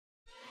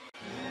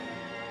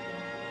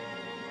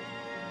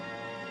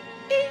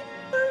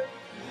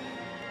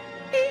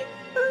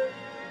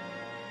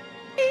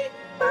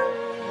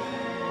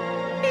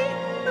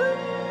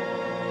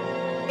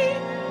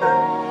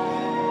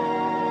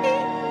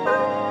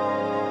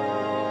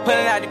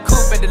Pulling out the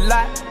coupe at the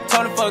lot.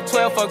 Told him fuck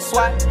 12, fuck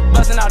SWAT.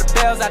 Busting all the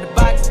bells out the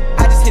box.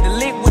 I just hit a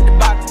lick with the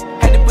box.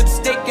 Had to put the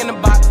stick in the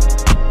box.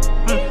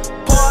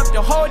 Pour up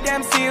the whole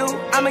damn seal.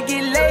 I'ma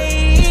get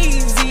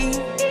lazy.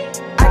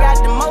 I got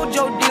the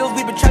mojo deals.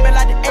 We been trapping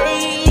like the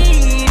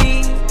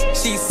 80s.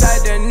 She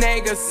said the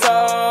nigga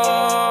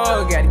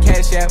so. Got the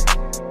cash out.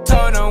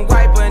 Told him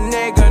wipe a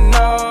nigga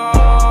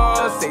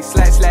no. Say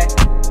slash slash.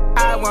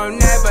 I won't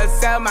never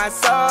sell my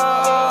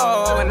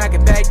soul. And I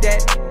can back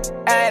that.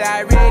 And I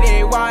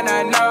really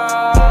wanna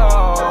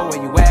know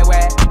where you at,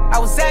 where? I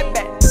was at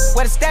back,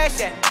 where the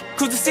stash at?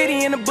 Cruise the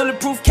city in a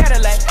bulletproof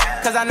Cadillac.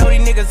 Cause I know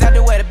these niggas out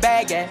there where the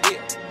bag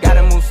at.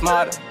 Gotta move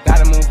smarter,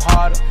 gotta move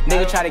harder.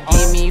 Nigga try to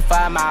give me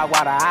 5 mile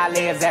water. I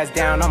lay his ass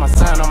down on my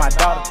son, on my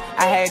daughter.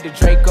 I had the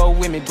Draco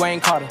with me,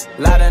 Dwayne Carter.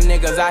 Lot of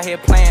niggas out here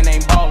playing,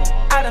 ain't ballin'.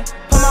 I done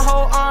put my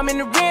whole arm in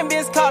the rim,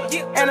 Vince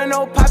Carter. And I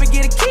know Poppy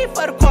get a key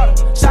for the quarter.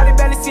 Shawty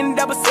barely seen the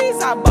double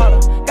C's, I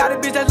bought her. Got a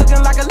bitch that's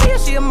looking like a Leah,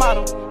 she a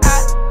model.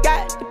 I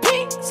got the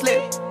pink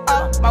slip,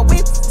 my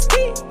whip's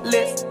ski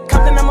list.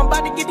 Compton, I'm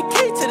about to get the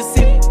key to the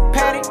city.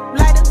 Patty,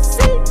 light up the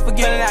seat.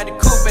 Forgetting out the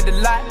coupe at the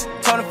lot.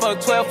 Told him fuck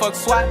 12, fuck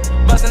SWAT.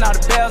 Busting all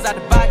the bells out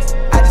the box.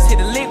 I just hit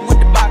a lick with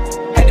the box.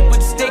 Had to put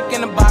the stick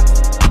in the box.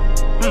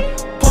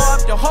 Pour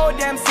up the whole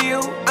damn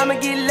seal. I'ma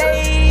get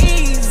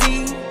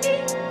lazy.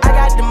 I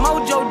got the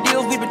mojo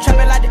deals. We been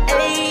trapping like the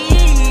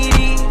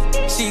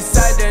 80s. She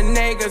said the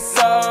nigga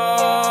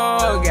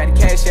so. Got the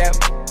cash out.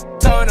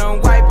 Told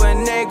him wipe a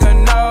nigga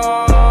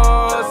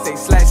no. Say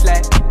slash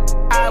slash.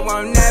 I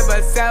won't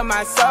never sell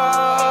my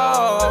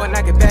soul. And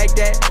I can back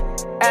that.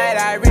 And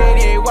I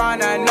really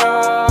wanna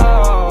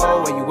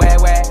know where you at,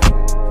 where?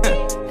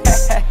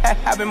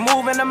 I've been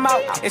moving them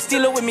out. And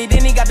steal it with me,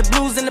 then he got the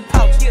blues in the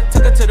pouch.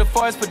 Took her to the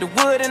forest, put the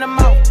wood in her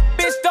mouth.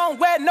 Bitch, don't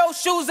wear no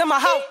shoes in my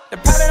house. The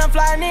private I'm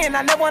flying in,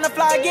 I never wanna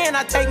fly again.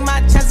 I take my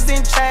chances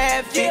in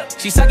traffic.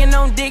 She sucking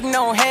on dick,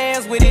 no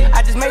hands with it.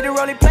 I just made the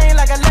rolling plane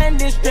like a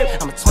landing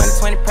strip. I'm a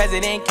 2020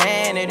 president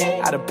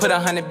candidate. I done put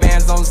 100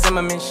 bands on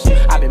Zimmerman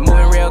shit. I been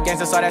moving real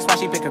gangster, so that's why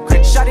she pick a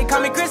crit. Shawty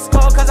call me Chris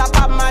Cole, cause I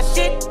pop my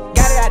shit.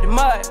 Got it out the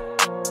mud,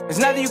 there's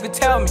nothing you can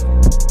tell me.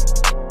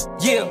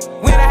 Yeah,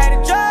 when I had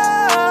a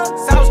job,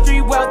 South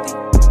Street wealthy.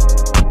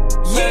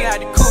 Yeah, I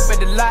had the coupe at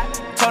the lot.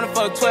 Told him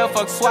fuck 12,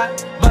 fuck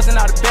SWAT. Busting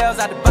all the bells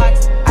out the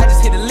box. I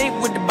just hit a lick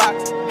with the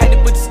box. Had to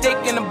put the stick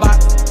in the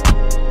box.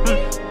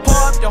 Pour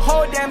up the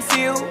whole damn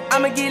seal.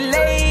 I'ma get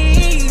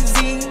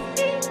lazy.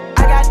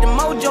 I got the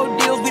mojo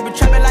deals. We been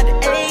trapping like the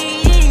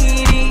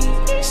 80s.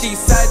 She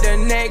said the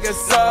nigga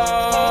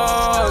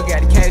so.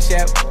 Got the cash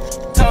out.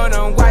 Told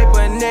him wipe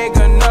a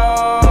nigga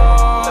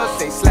no.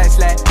 Say slash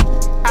slash.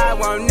 I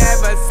won't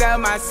never sell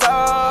my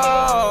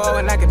soul.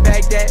 And I can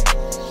back that.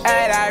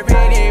 And I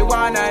really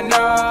wanna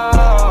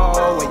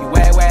know where you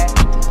at, where?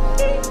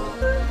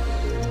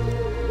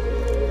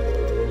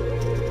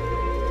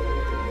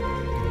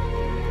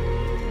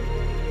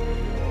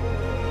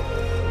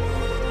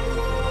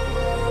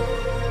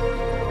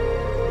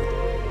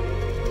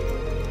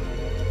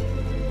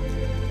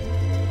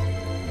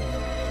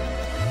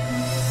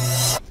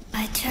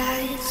 I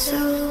tried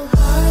so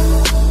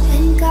hard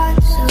and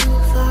got so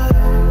far,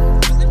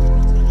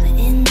 but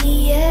in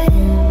the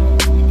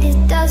end,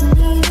 it doesn't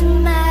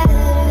even matter.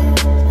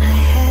 I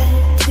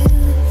had to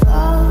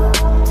fall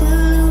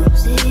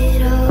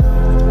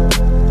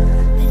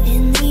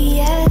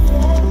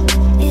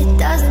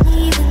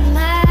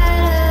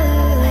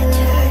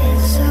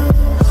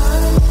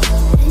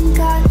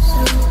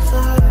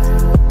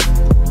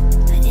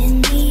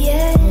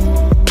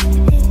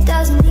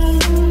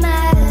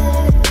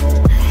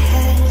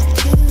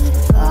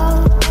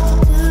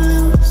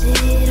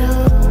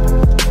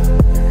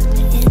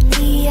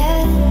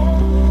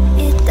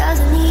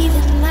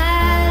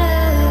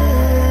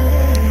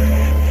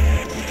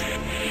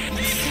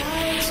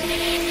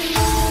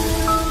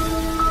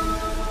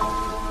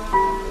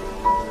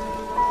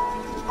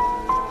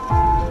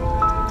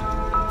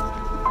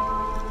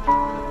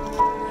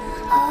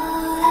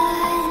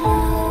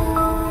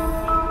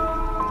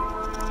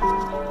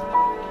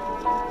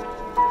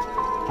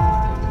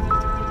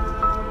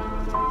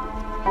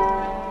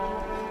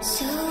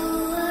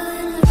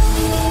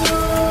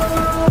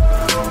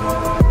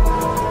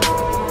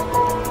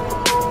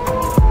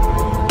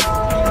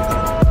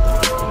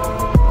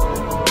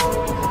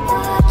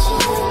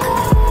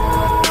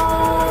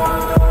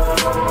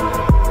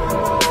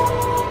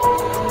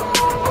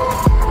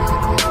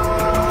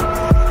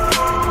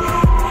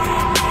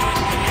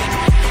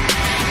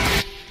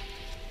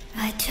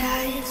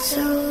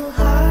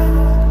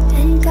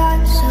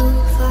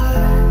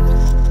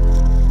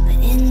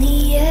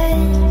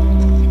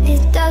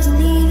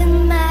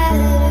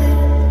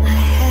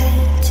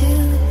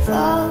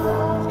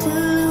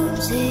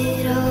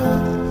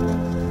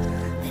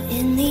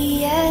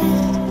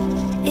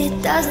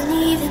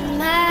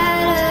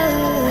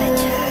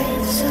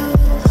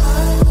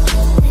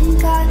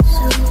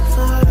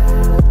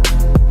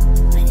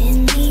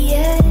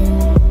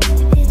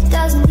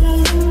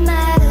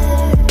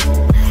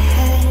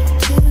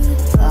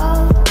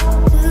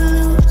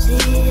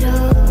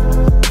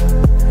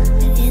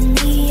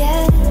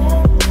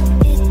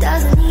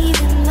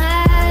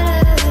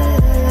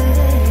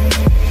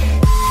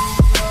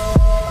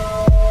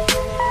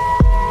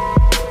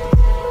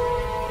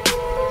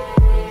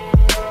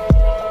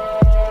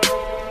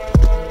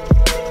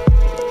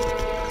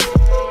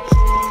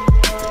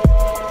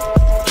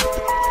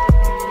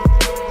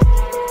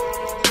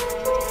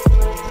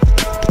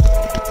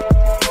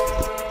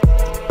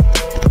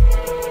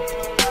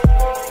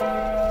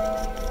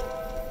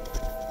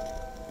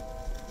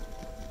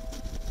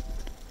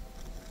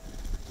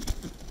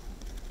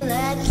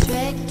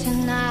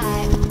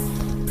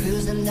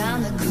down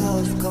the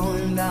coast,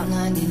 going about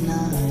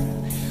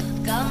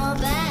 99. Got my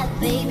bad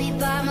baby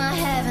by my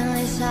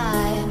heavenly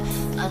side.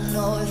 I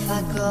know if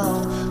I go,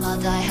 I'll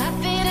die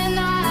happy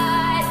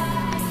tonight.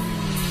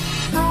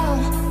 Oh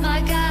my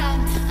God,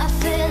 I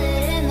feel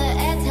it in the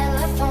air,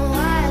 telephone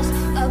wires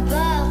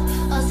above,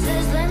 all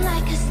sizzling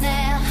like a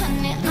snail.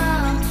 Honey,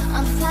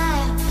 I'm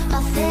fire, I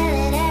feel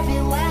it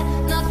everywhere.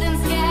 Nothing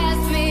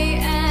scares me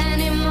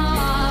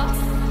anymore.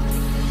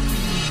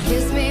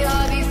 Kiss me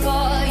all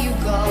before you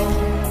go.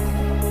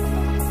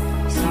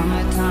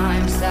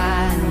 Summertime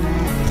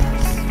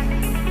sadness.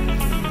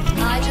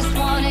 I just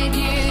wanted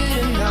you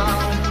to know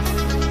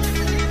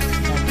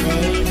that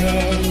baby,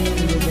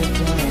 you're the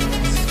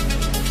best.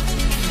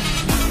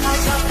 I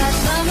got that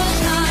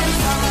summertime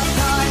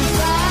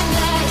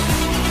sadness.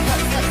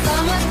 Got that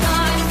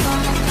summertime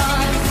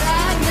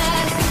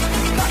sadness.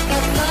 Got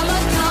that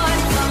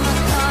summertime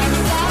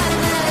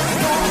sadness.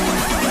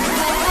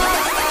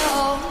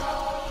 Oh.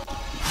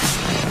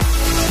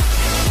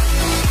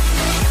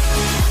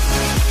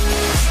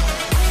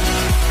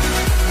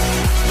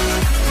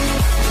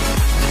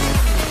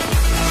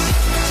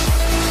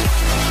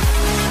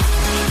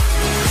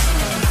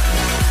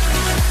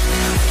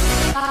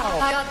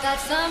 I got that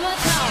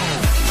summertime.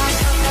 I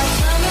got that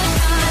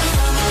summertime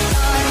sadness.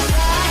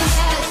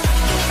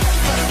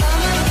 That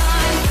summertime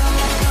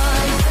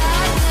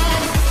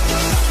sadness.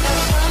 That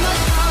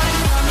summertime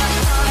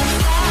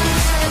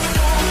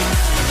sadness.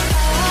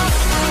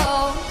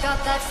 Oh, got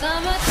that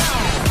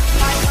summertime.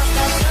 I got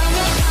that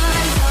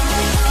summertime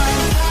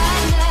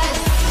sadness.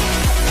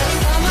 That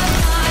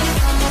summertime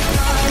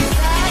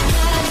sadness.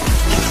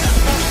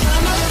 That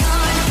summertime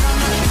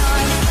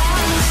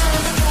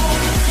sadness.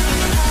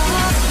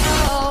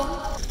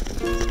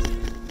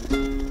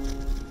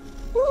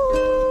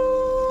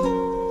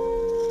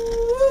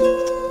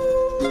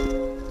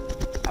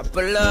 I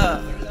pull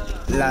up,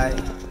 like,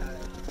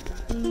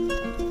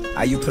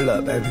 how you pull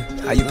up, baby?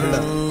 How you pull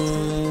up?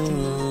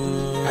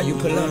 How you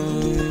pull up?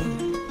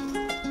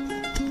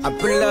 I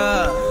pull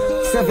up,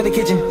 step in the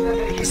kitchen,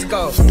 let's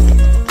go.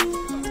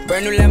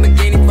 Brand new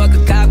Lamborghini, fuck a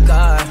cop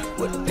car,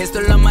 with a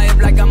pistol on my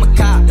hip like I'm a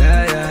cop.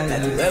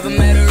 Have you ever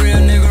met a real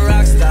nigga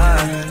rock star?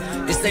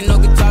 This ain't no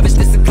guitar, bitch,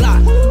 this a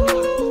clock.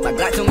 My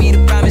Glock told me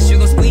to promise you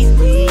gon' squeeze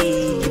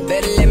me. You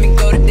better let me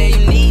go the day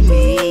you need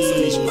me. So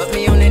bitch, put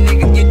me on that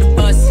nigga, get the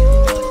bus.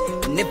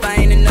 And if I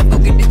ain't enough, go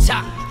get the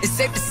chop. It's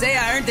safe to say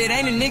I earned it,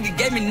 ain't a nigga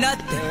gave me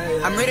nothing.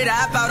 I'm ready to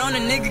hop out on a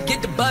nigga,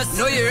 get the bus.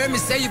 Know you heard me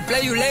say you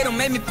play, you late, don't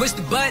make me push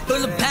the butt.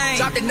 Full of pain,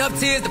 dropped enough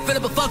tears to fill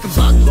up a fucking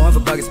buck. Going for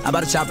buckets, I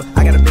bought a chopper,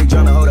 I got a big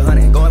drum to hold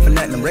 100. Going for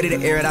nothing, I'm ready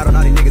to air it out on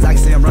all these niggas, I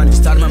can see I'm running.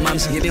 Just talked to my mom,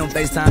 she hit me on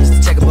FaceTime just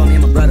to check up on me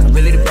and my brother. I'm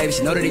really the baby,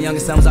 she know that the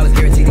youngest son was always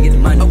guaranteed to get the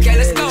money. Okay,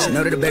 let's go. She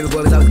know that the baby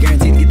boy was always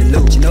guaranteed to get the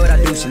loot. She know what I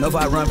do, she know if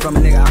I run from a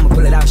nigga, I'ma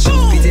pull it out, shoot.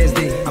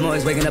 PTSD, I'm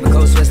always waking up in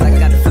cold sweats like I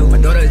got the flu. My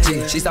daughter a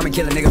G, she saw me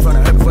kill a nigga in front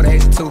of her before the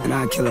age of 2. And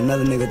I'd kill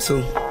another nigga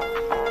too.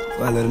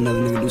 Before I let another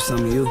nigga do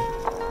something to you.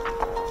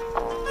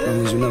 As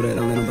long as you know that,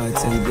 don't let nobody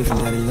tell you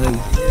different, that they love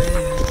you.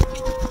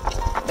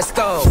 Let's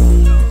go.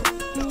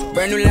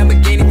 Brand new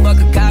Lamborghini, fuck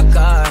a cop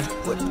car,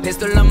 with a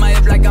pistol on my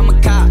hip like I'm a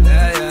cop.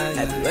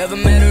 Have you ever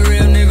met a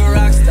real nigga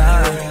rock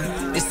star?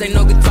 This ain't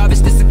no guitar,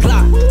 bitch, this a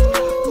clock.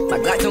 My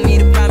Glock told me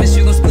to promise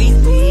you gon' squeeze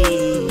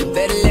me. You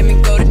better let me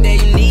go the day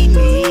you need me.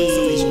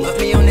 So bitch, put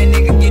me on that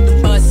nigga, get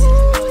the bus.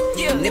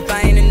 And if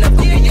I ain't enough,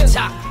 go get your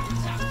chop.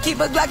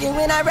 Keep a Glockin'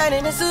 when I ride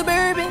in the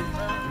Suburban.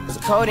 Cause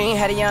the codeine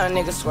had a young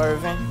nigga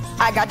swerving.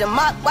 I got the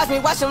mop, watch me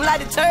wash him like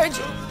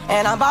detergent.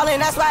 And I'm ballin',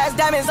 that's why it's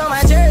diamonds on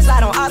my jersey.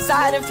 Slide on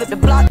outside and flip the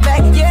block back,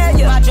 yeah,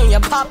 yeah. My junior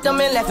popped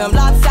them and left him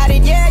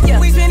lopsided, yeah, yeah.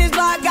 We spin his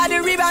block, got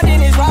the rebound in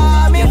his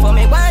robbing. For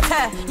me one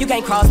time, you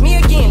can't cross me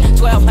again.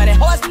 1200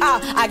 horsepower,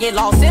 I get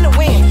lost in the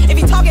wind. If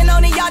he talking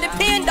on it, y'all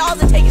depend,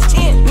 dogs and take his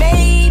chin.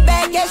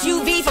 Maybach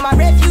SUV for my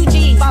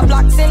refugees. 5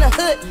 blocks in the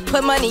hood,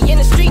 put money in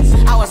the streets.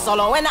 I was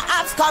solo when the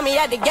ops called me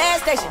at the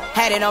gas station.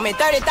 Had it on me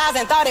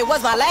 30,000, thought it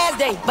was my last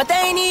day. But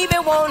they ain't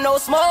even want no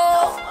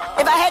smoke.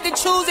 If I had to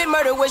choose it,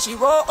 murder would she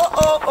roll?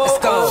 Let's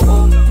go.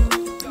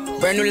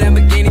 Brand new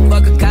Lamborghini,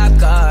 fuck a cop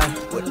car,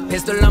 with a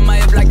pistol on my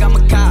hip like I'm a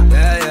cop.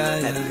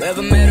 Have you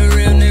ever met a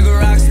real nigga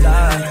rock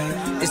star?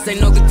 This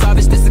ain't no guitar,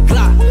 bitch, this a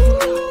clock.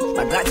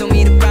 My Glock told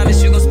me to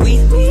promise you gon'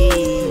 squeeze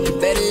me. You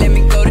better let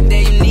me go the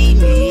day you need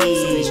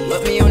me. So bitch,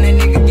 put me on that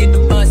nigga, get the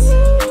bus.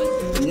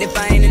 And if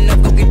I ain't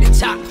enough, go get the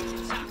chop.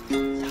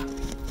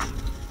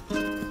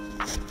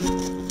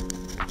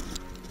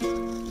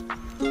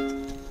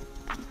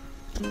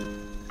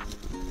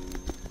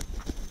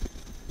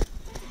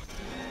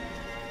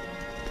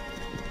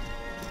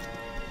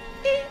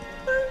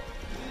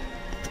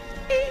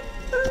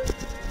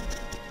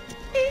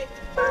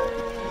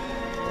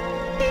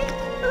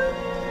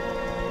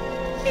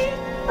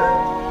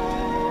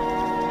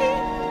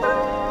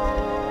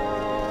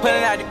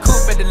 Pulling out the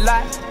coupe at the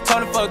lot,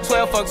 told him fuck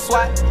 12, fuck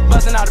SWAT.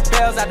 Busting all the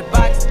bells out the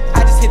box,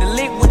 I just hit a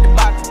lick with the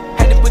box.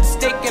 Had to put the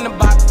stick in the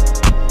box.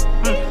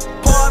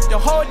 Pour up the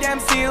whole damn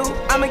seal,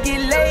 I'ma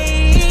get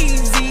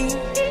lazy.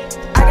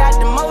 I got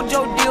the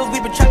mojo deals, we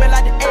been trapping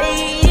like the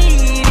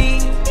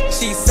 80s.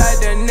 She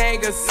said the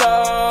nigga so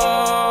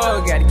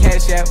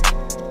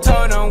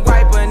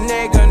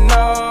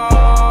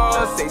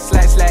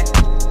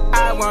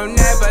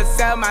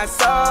my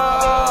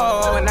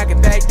soul, and I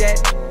can back that.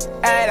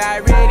 And I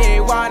really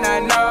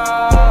wanna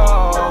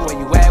know where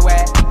you at,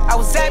 where? I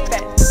was at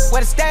that, where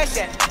the stash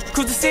at?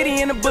 Cruise the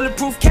city in a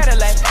bulletproof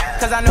Cadillac.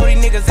 Cause I know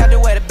these niggas out there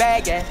where the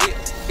bag at.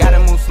 Gotta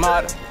move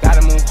smarter,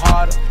 gotta move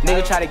harder.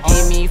 Nigga try to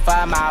give me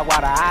 5 mile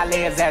water. I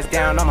lay his ass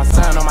down on my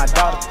son, on my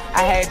daughter.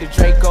 I had the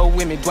Draco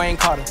with me, Dwayne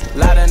Carter.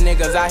 Lot of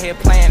niggas out here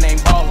playing,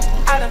 ain't ballin'.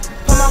 I done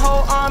put my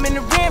whole arm in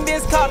the rim,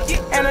 Vince Carter.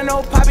 And I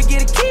know Poppy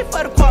get a key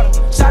for the quarter.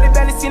 Shawty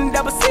barely seen the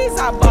double C's,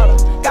 I bought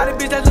her. Got a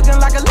bitch that's looking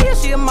like a Leah,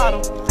 she a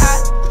model.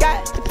 I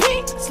got the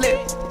pink slip,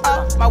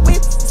 my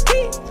whip is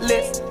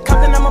keyless.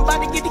 Compton, I'm about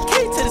to get the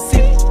key to the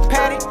city.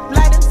 Patty,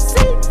 light up the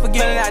seat.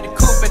 Forgetting out the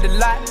coupe at the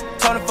lot.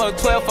 Tony fuck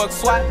 12, fuck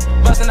SWAT.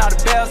 Busting all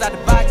the bells out the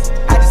box.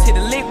 I just hit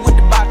a lick with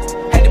the box.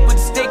 Had to put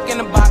the stick in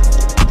the box.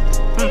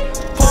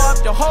 Pour up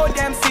the whole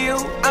damn seal.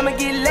 I'ma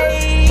get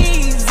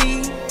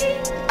lazy.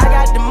 I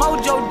got the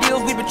mojo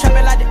deals. We been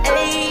trapping like the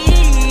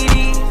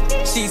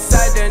 80s. She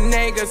said the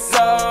nigga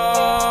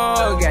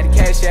so got the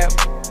cash out.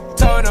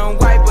 Told him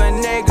wipe a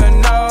nigga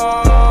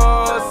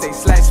no. Say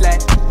slash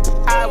slash.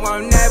 I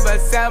won't never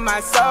sell my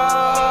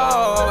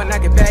soul, and I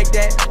can back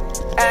that.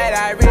 And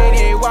I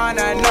really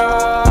wanna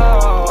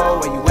know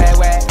where you at,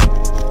 where?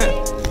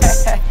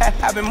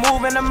 I've been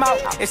moving them out.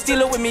 And steal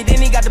it with me, then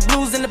he got the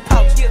blues in the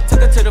pouch.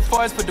 Took her to the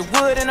forest, put the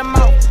wood in the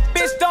mouth.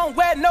 Bitch, don't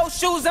wear no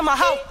shoes in my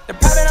house. The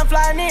private I'm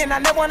flying in, I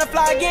never wanna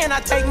fly again. I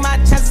take my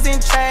chances in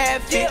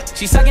traffic.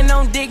 She sucking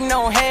on dick,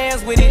 no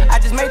hands with it. I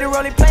just made the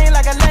rolling plane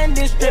like a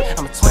landing strip.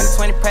 I'm a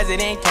 2020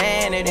 president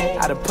candidate.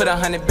 I done put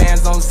 100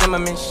 bands on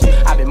Zimmerman shit.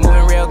 I been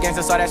moving real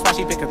gangster, so that's why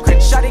she pick a crit.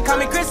 Shawty call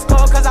me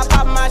Crisco, cause I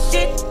pop my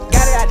shit.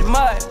 Got it out the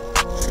mud,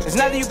 there's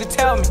nothing you can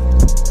tell me.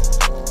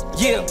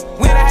 Yeah,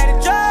 when I had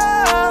a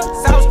job,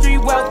 South Street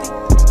wealthy.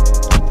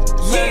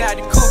 Yeah, out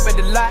the coupe at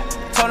the lot.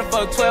 Tony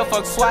fuck 12,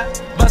 fuck SWAT.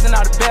 Busting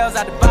all the bells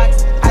out the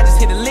box. I just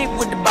hit a lick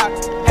with the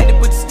box. Had to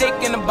put the stick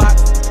in the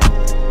box.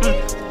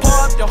 Pour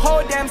up the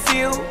whole damn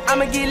seal.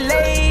 I'ma get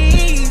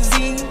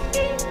lazy.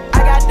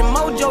 I got the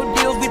mojo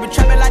deals. We been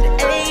trapping like the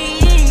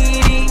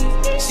 80s.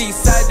 She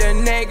said the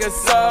nigga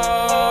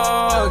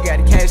so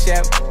got the cash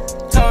out.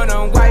 Told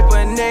him wipe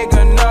a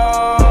nigga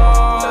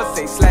no.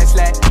 Say slash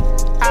slash.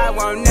 I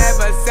won't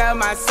never sell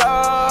my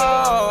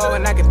soul,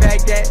 and I can back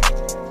that.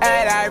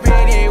 And I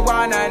really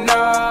wanna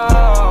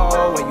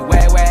know where you